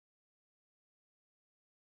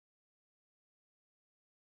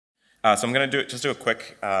So I'm going to just do a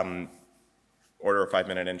quick order of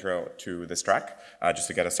 5-minute intro to this track, just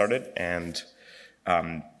to get us started. And what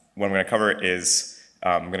I'm going to cover is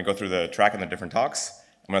I'm going to go through the track and the different talks.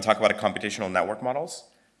 I'm going to talk about computational network models,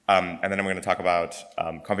 and then I'm going to talk about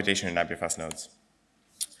computation in IPFS nodes.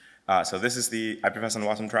 So this is the IPFS and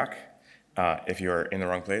WASM track. If you're in the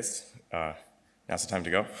wrong place, now's the time to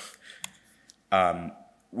go.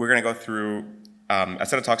 We're going to go through a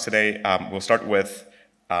set of talks today. We'll start with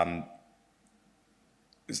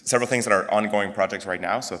several things that are ongoing projects right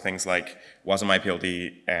now, so things like WASM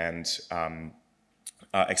IPLD and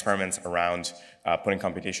experiments around putting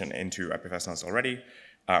computation into IPFS nodes already.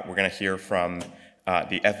 We're going to hear from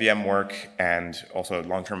the FVM work and also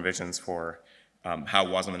long-term visions for how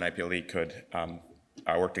WASM and IPLD could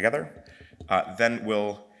work together. Then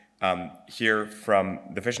we'll hear from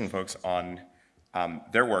the Fission folks on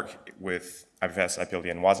their work with IPFS, IPLD,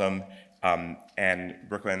 and WASM, and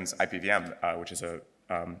Brooklyn's IPVM, which is a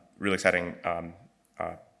really exciting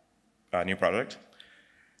new project.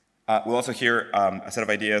 We'll also hear a set of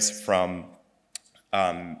ideas from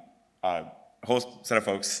a whole set of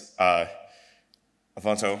folks.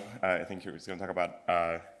 Alfonso, I think he was going to talk about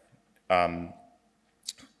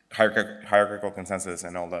hierarchical consensus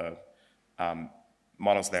and all the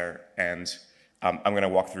models there. And I'm going to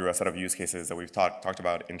walk through a set of use cases that we've talked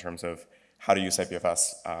about in terms of how to use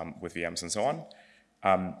IPFS with VMs and so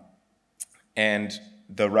on. And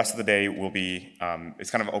the rest of the day will be,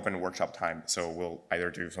 it's kind of open workshop time. So we'll either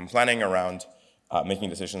do some planning around making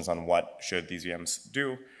decisions on what should these VMs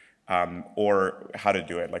do, or how to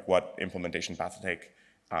do it, like what implementation path to take,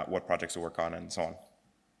 what projects to work on, and so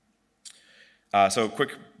on. So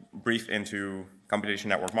quick brief into computation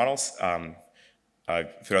network models.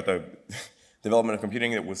 Throughout the development of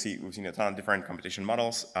computing, we've seen a ton of different computation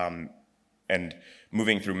models, and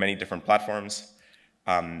moving through many different platforms.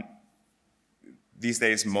 These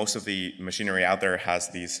days, most of the machinery out there has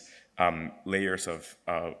these layers of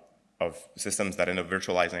systems that end up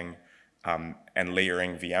virtualizing and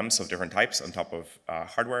layering VMs of different types on top of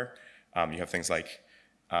hardware. You have things like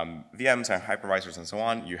VMs and hypervisors and so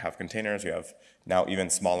on. You have containers. You have now even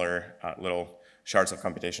smaller little shards of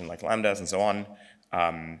computation like lambdas and so on.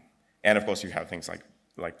 And of course, you have things like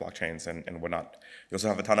blockchains and whatnot. You also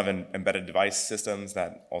have a ton of embedded device systems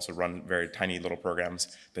that also run very tiny little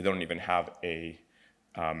programs that don't even have a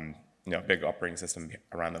big operating system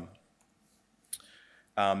around them.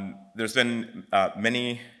 There's been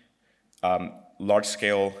many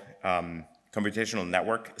large-scale computational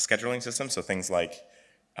network scheduling systems, so things like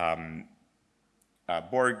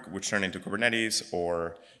Borg, which turn into Kubernetes,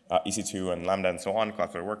 or EC2 and Lambda and so on,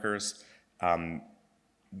 Cloudflare workers.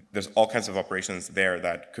 There's all kinds of operations there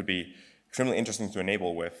that could be extremely interesting to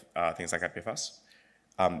enable with things like IPFS.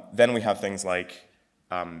 Then we have things like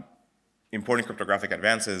important cryptographic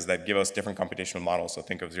advances that give us different computational models. So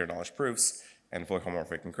think of zero-knowledge proofs and fully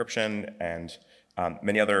homomorphic encryption and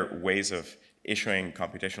many other ways of issuing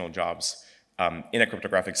computational jobs in a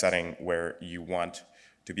cryptographic setting where you want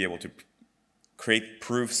to be able to create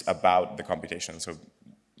proofs about the computation. So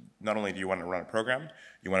not only do you want to run a program,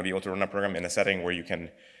 you want to be able to run a program in a setting where you can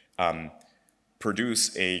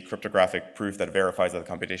produce a cryptographic proof that verifies that the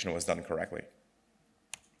computation was done correctly.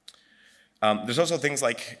 There's also things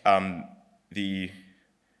like there's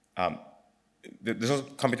also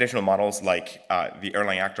computational models like the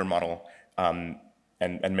Erlang actor model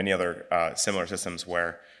and many other similar systems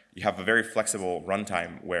where you have a very flexible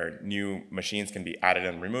runtime where new machines can be added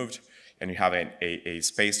and removed, and you have a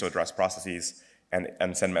space to address processes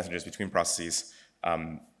and send messages between processes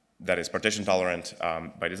that is partition tolerant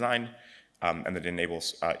by design, and that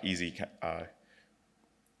enables easy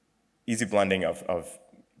blending of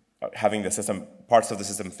having the system, parts of the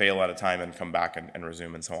system fail at a time and come back and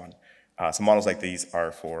resume and so on. So models like these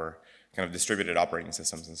are for kind of distributed operating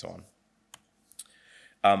systems and so on.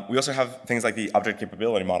 We also have things like the object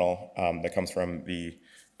capability model that comes from the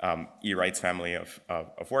E-rights family of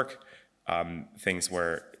work, things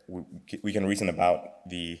where we can reason about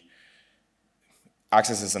the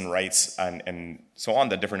accesses and rights and so on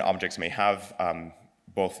that different objects may have,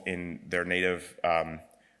 both in their native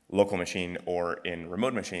local machine or in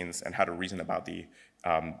remote machines, and how to reason about the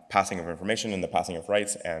passing of information and the passing of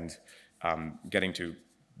rights, and getting to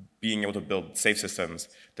being able to build safe systems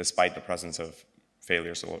despite the presence of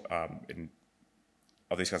failures of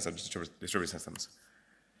these kinds of distributed systems.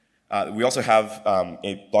 We also have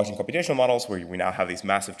a blockchain computational models where we now have these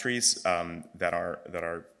massive trees that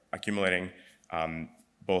are accumulating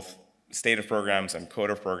both state of programs and code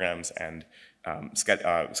of programs and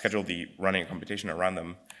schedule the running computation around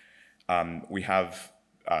them. We have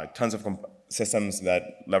tons of systems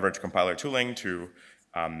that leverage compiler tooling to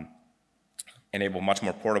enable much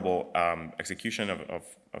more portable execution of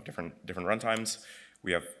different runtimes.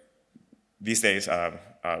 We have, these days,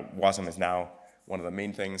 WASM is now one of the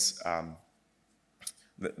main things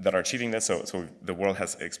that are achieving this. So the world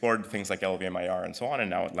has explored things like LLVM-IR and so on, and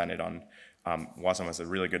now it landed on WASM as a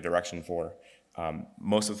really good direction for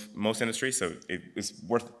most industries. So it is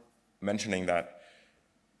worth mentioning that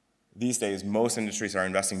these days, most industries are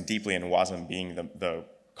investing deeply in WASM being the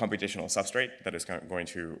computational substrate that is going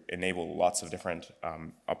to enable lots of different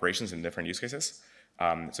operations in different use cases.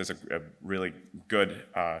 So it's a really good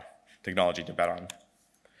technology to bet on.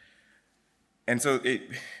 And so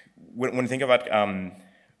when we think about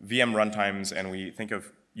VM runtimes and we think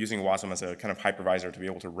of using WASM as a kind of hypervisor to be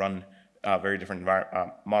able to run very different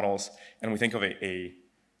models, and we think of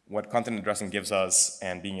what content addressing gives us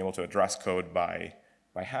and being able to address code by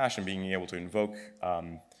hash and being able to invoke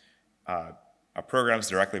programs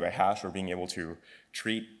directly by hash, or being able to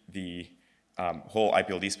treat the whole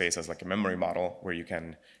IPLD space as like a memory model where you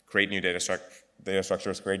can create new data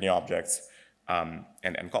structures, create new objects,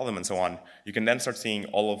 and call them and so on, you can then start seeing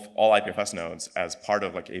all IPFS nodes as part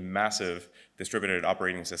of like a massive distributed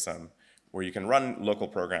operating system where you can run local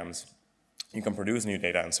programs, you can produce new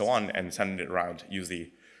data and so on, and send it around, use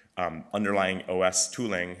the underlying OS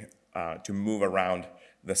tooling to move around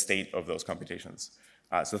the state of those computations.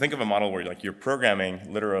 So think of a model where you're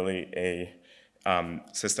programming literally a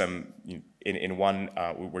system in one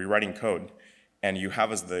where you're writing code, and you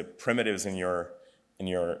have as the primitives in your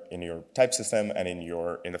type system and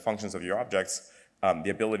in the functions of your objects the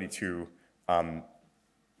ability to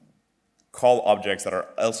call objects that are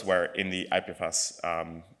elsewhere in the IPFS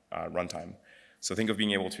runtime. So think of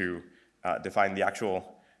being able to define the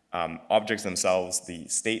actual objects themselves, the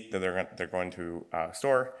state that they're going to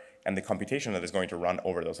store, and the computation that is going to run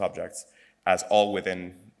over those objects as all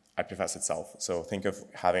within IPFS itself. So think of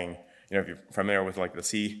having, if you're familiar with like the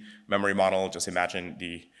C memory model, just imagine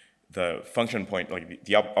the function point, like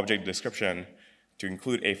the object description, to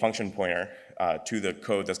include a function pointer to the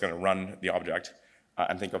code that's going to run the object,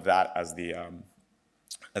 and think of that as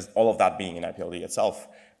as all of that being in IPLD itself.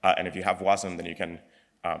 And if you have WASM, then you can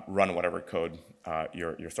run whatever code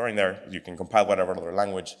you're storing there. You can compile whatever other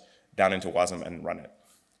language down into WASM and run it.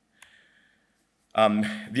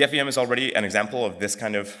 The FEM is already an example of this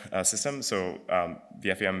kind of system. So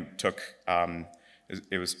the FEM took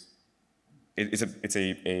it's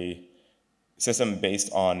a system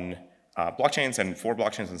based on blockchains and for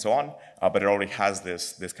blockchains and so on, but it already has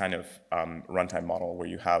this kind of runtime model where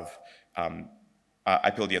you have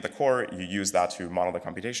IPLD at the core. You use that to model the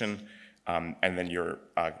computation, and then you're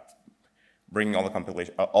bringing all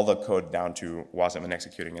the code down to WASM and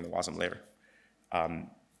executing in the WASM layer.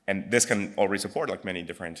 And this can already support like many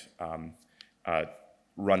different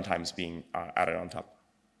runtimes being added on top.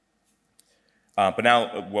 But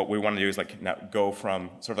now what we want to do is like now go from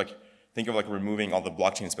sort of like think of like removing all the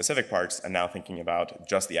blockchain specific parts and now thinking about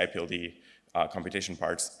just the IPLD computation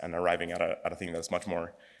parts and arriving at a thing that's much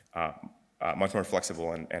more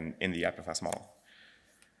flexible and in the IPFS model.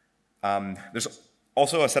 There's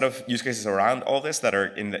also a set of use cases around all this that are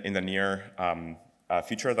in the near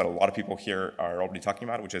future that a lot of people here are already talking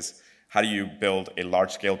about, which is how do you build a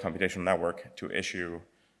large-scale computational network to issue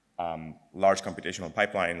large computational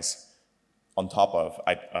pipelines on top of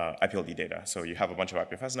IPLD data. So you have a bunch of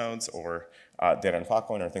IPFS nodes or data in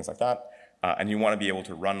Filecoin or things like that, and you want to be able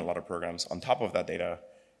to run a lot of programs on top of that data,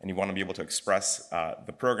 and you want to be able to express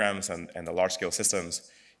the programs and the large-scale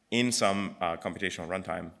systems in some computational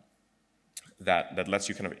runtime that lets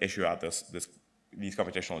you kind of issue out these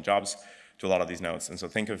computational jobs to a lot of these nodes. And so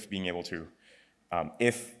think of being able to,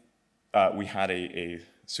 if we had a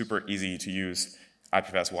super easy to use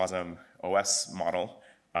IPFS WASM OS model,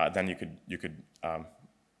 then you could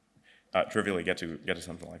trivially get to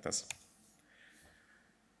something like this.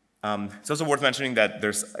 It's also worth mentioning that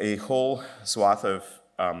there's a whole swath of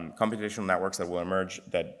computational networks that will emerge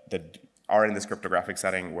that are in this cryptographic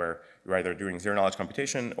setting where you're either doing zero-knowledge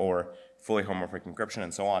computation or fully homomorphic encryption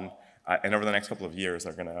and so on. And over the next couple of years,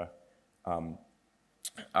 they're going to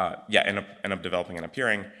end up developing and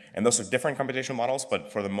appearing. And those are different computational models,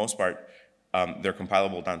 but for the most part, they're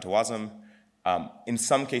compilable down to WASM. In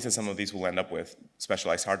some cases, some of these will end up with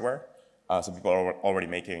specialized hardware. So people are already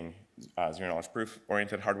making zero-knowledge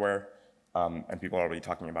proof-oriented hardware, and people are already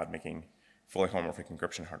talking about making fully homomorphic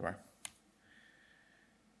encryption hardware.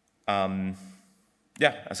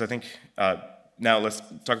 So I think now let's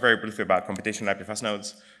talk very briefly about computation IPFS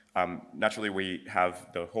nodes. Naturally, we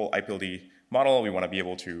have the whole IPLD model. We want to be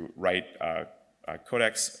able to write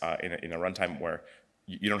codecs in a runtime where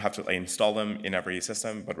you don't have to install them in every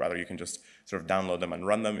system, but rather you can just sort of download them and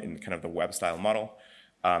run them in kind of the web-style model.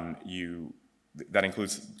 That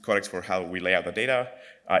includes codecs for how we lay out the data.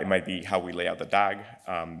 It might be how we lay out the DAG.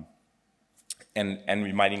 And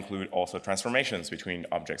we might include also transformations between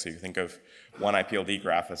objects. So you think of one IPLD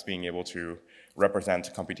graph as being able to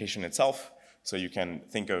represent computation itself. So you can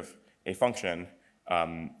think of a function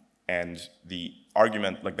and the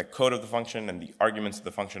argument, like the code of the function and the arguments of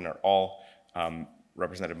the function are all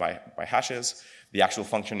represented by hashes. The actual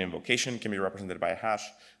function invocation can be represented by a hash.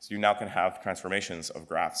 So you now can have transformations of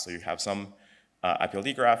graphs. So you have some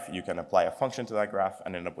IPLD graph, you can apply a function to that graph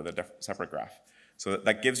and end up with a separate graph. So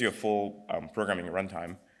that gives you a full programming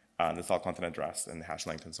runtime that's all content addressed and hash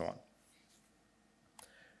length and so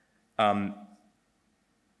on.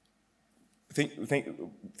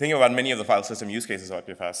 Thinking about many of the file system use cases of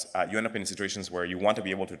IPFS, you end up in situations where you want to be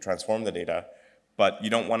able to transform the data, but you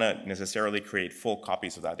don't want to necessarily create full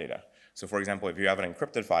copies of that data. So for example, if you have an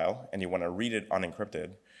encrypted file and you want to read it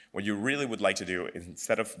unencrypted, what you really would like to do is,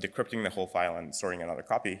 instead of decrypting the whole file and storing another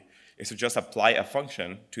copy, is to just apply a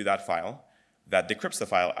function to that file that decrypts the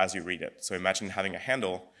file as you read it. So imagine having a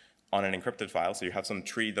handle on an encrypted file. So you have some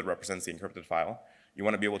tree that represents the encrypted file. You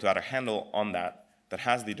want to be able to add a handle on that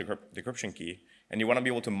has the decryption key, and you want to be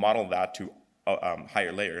able to model that to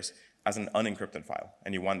higher layers as an unencrypted file,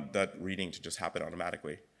 and you want that reading to just happen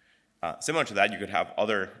automatically. Similar to that, you could have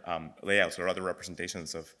other layouts or other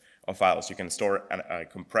representations of files. You can store a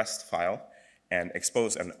compressed file and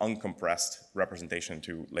expose an uncompressed representation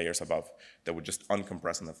to layers above that would just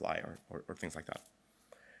uncompress on the fly or things like that.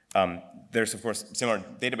 There's, of course, similar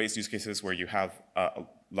database use cases where you have a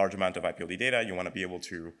large amount of IPLD data. You want to be able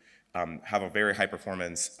to have a very high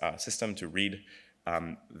performance system to read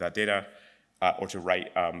that data or to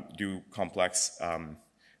write, do complex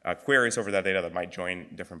queries over that data that might join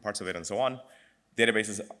different parts of it and so on.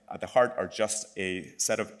 Databases at the heart are just a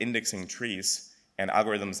set of indexing trees and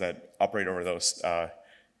algorithms that operate over those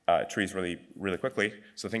trees really quickly.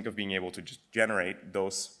 So think of being able to just generate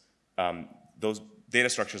those data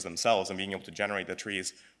structures themselves and being able to generate the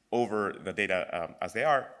trees over the data as they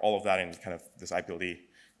are, all of that in kind of this IPLD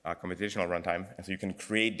computational runtime. And so you can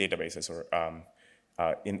create databases or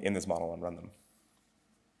in this model and run them.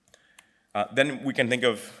 Then we can think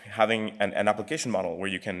of having an application model where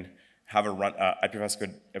you can have a run, IPFS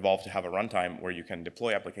could evolve to have a runtime where you can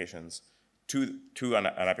deploy applications to an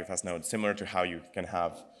IPFS node, similar to how you can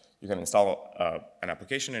install an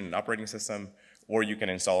application in an operating system, or you can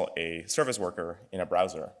install a service worker in a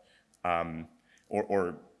browser,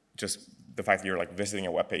 or just the fact that you're like visiting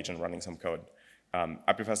a web page and running some code.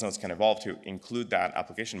 IPFS nodes can evolve to include that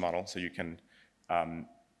application model, so you can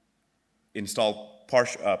install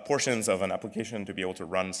portions of an application to be able to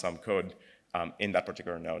run some code in that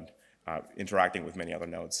particular node, interacting with many other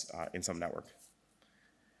nodes in some network.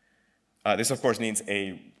 This, of course, needs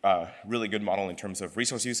a really good model in terms of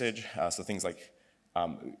resource usage, so things like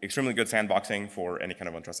extremely good sandboxing for any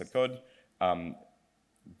kind of untrusted code,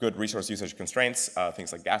 good resource usage constraints,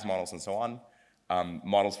 things like gas models and so on,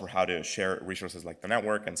 models for how to share resources like the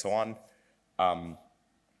network and so on,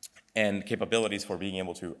 and capabilities for being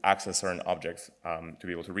able to access certain objects, to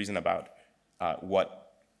be able to reason about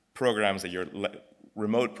what programs that you're,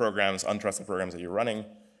 remote programs, untrusted programs that you're running,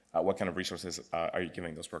 what kind of resources are you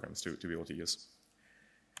giving those programs to be able to use.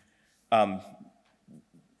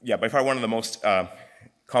 Yeah, by far one of the most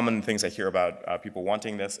common things I hear about people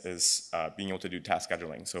wanting this is being able to do task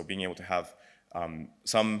scheduling. So being able to have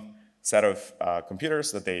some set of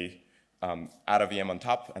computers that they add a VM on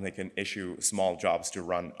top, and they can issue small jobs to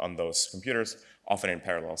run on those computers, often in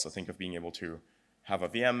parallel. So think of being able to have a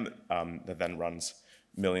VM that then runs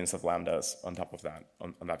millions of lambdas on top of that,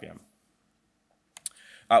 on that VM.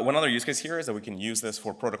 One other use case here is that we can use this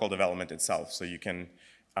for protocol development itself. So you can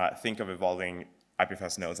think of evolving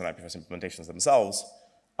IPFS nodes and IPFS implementations themselves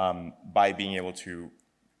by being able to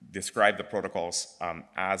describe the protocols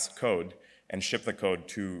as code and ship the code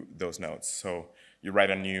to those nodes. So you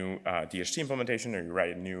write a new DHT implementation, or you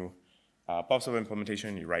write a new PubSub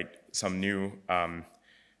implementation, you write some new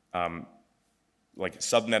like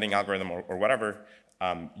subnetting algorithm or whatever,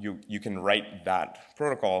 you can write that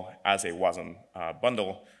protocol as a WASM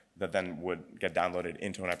bundle that then would get downloaded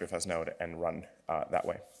into an IPFS node and run that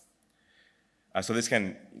way. So this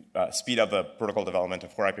can speed up the protocol development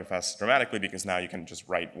of core IPFS dramatically, because now you can just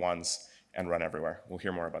write once and run everywhere. We'll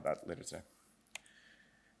hear more about that later today.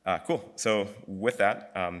 Cool. So with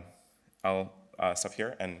that, I'll stop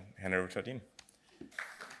here and hand it over to Adine.